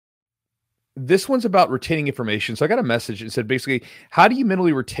this one's about retaining information. So I got a message that said basically, how do you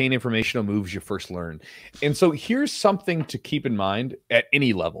mentally retain informational moves you first learn? And so here's something to keep in mind at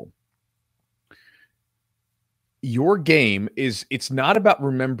any level. Your game is, it's not about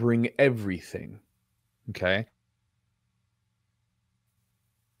remembering everything. Okay.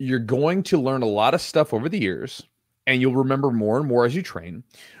 You're going to learn a lot of stuff over the years, and you'll remember more and more as you train.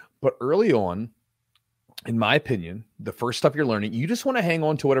 But early on, in my opinion, the first stuff you're learning, you just want to hang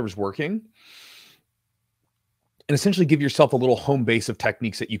on to whatever's working and essentially give yourself a little home base of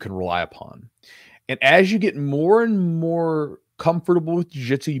techniques that you can rely upon. And as you get more and more comfortable with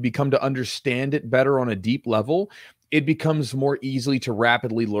jiu-jitsu, you become to understand it better on a deep level, it becomes more easily to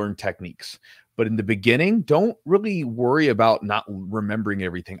rapidly learn techniques. But in the beginning, don't really worry about not remembering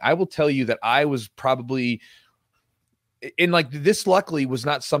everything. I will tell you that I was probably, and like this luckily was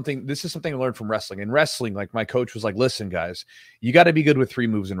not something, this is something I learned from wrestling. In wrestling, like my coach was like, listen, guys, you got to be good with 3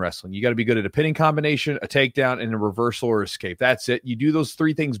 moves in wrestling. You got to be good at a pinning combination, a takedown, and a reversal or escape. That's it. You do those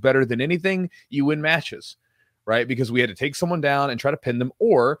 3 things better than anything, you win matches, right? Because we had to take someone down and try to pin them,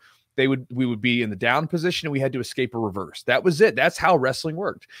 or we would be in the down position and we had to escape a reverse. That was it. That's how wrestling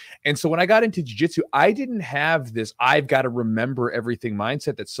worked. And so when I got into jiu-jitsu, I didn't have this, I've got to remember everything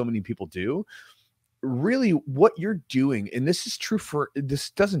mindset that so many people do. Really what you're doing, and this is true for,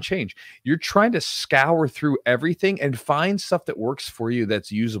 this doesn't change. You're trying to scour through everything and find stuff that works for you,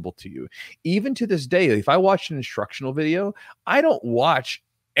 that's usable to you. Even to this day, if I watch an instructional video, I don't watch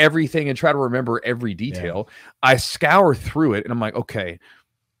everything and try to remember every detail. Yeah. I scour through it and I'm like, okay,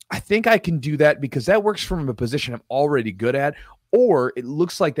 I think I can do that because that works from a position I'm already good at, or it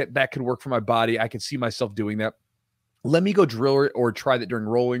looks like that could work for my body. I can see myself doing that. Let me go drill it or try that during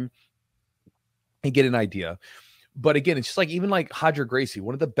rolling and get an idea. But again, it's just like, even like Roger Gracie,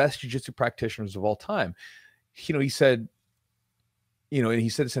 one of the best jiu-jitsu practitioners of all time, you know, he said, you know, and he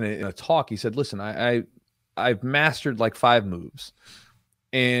said this in a talk, he said, listen, I've mastered like 5 moves.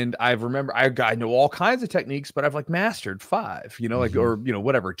 And I know all kinds of techniques, but I've like mastered 5, you know, like, or, you know,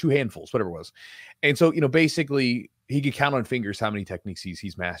 whatever, 2 handfuls, whatever it was. And so, you know, basically he could count on fingers how many techniques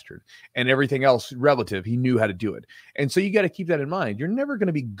he's mastered, and everything else relative, he knew how to do it. And so you got to keep that in mind. You're never going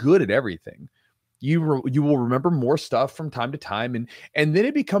to be good at everything. You will remember more stuff from time to time. And then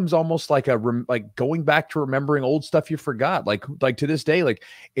it becomes almost like like going back to remembering old stuff you forgot. Like to this day, like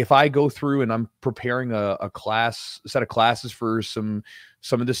if I go through and I'm preparing a set of classes for some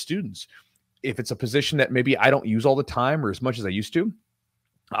of the students, if it's a position that maybe I don't use all the time or as much as I used to,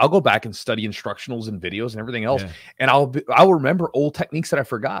 I'll go back and study instructionals and videos and everything else. Yeah. And I'll remember old techniques that I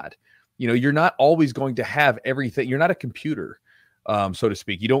forgot. You know, you're not always going to have everything. You're not a computer, so to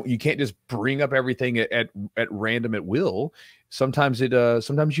speak. You can't just bring up everything at random at will. Sometimes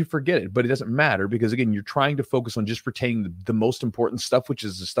sometimes you forget it, but it doesn't matter, because again, you're trying to focus on just retaining the most important stuff, which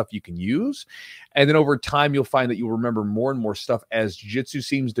is the stuff you can use. And then over time, you'll find that you'll remember more and more stuff as jiu-jitsu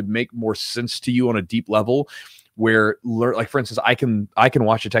seems to make more sense to you on a deep level, where like, for instance, I can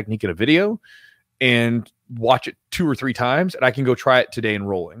watch a technique in a video and watch it 2 or 3 times, and I can go try it today in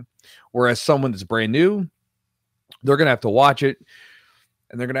rolling. Whereas someone that's brand new, they're going to have to watch it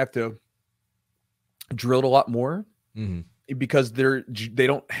and they're going to have to drill it a lot more, because they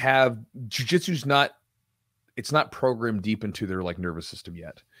don't have, jiu-jitsu's not, it's not programmed deep into their like nervous system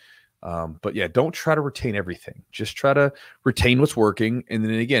yet. But yeah, don't try to retain everything. Just try to retain what's working. And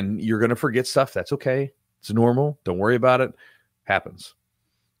then again, you're going to forget stuff. That's okay. It's normal. Don't worry about it. Happens.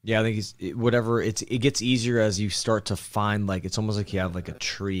 Yeah, I think it gets easier as you start to find, like, it's almost like you have like a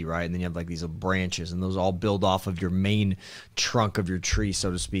tree, right? And then you have like these branches, and those all build off of your main trunk of your tree, so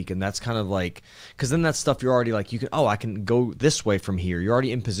to speak. And that's kind of like, because then that stuff you're already like, I can go this way from here. You're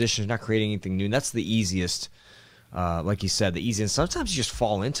already in position, you're not creating anything new. And that's the easiest, like you said, the easiest. Sometimes you just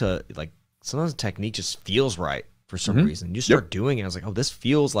fall into, like, sometimes the technique just feels right for some reason. You start doing it, and I was like, oh, this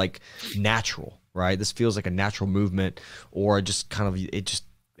feels like natural, right? This feels like a natural movement, or just kind of, it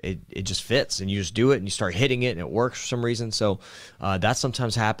just fits, and you just do it and you start hitting it and it works for some reason. So that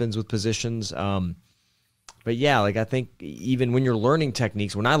sometimes happens with positions. But yeah, like, I think even when you're learning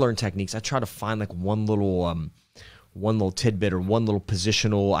techniques, when I learn techniques, I try to find like one little tidbit or one little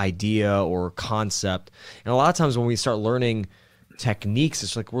positional idea or concept. And a lot of times when we start learning techniques,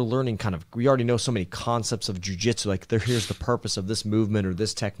 it's like we're learning we already know so many concepts of jiu-jitsu, like here's the purpose of this movement or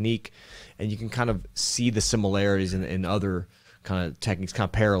this technique, and you can kind of see the similarities in other kind of techniques, kind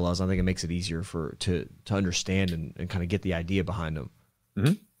of parallels. I think it makes it easier to understand and kind of get the idea behind them.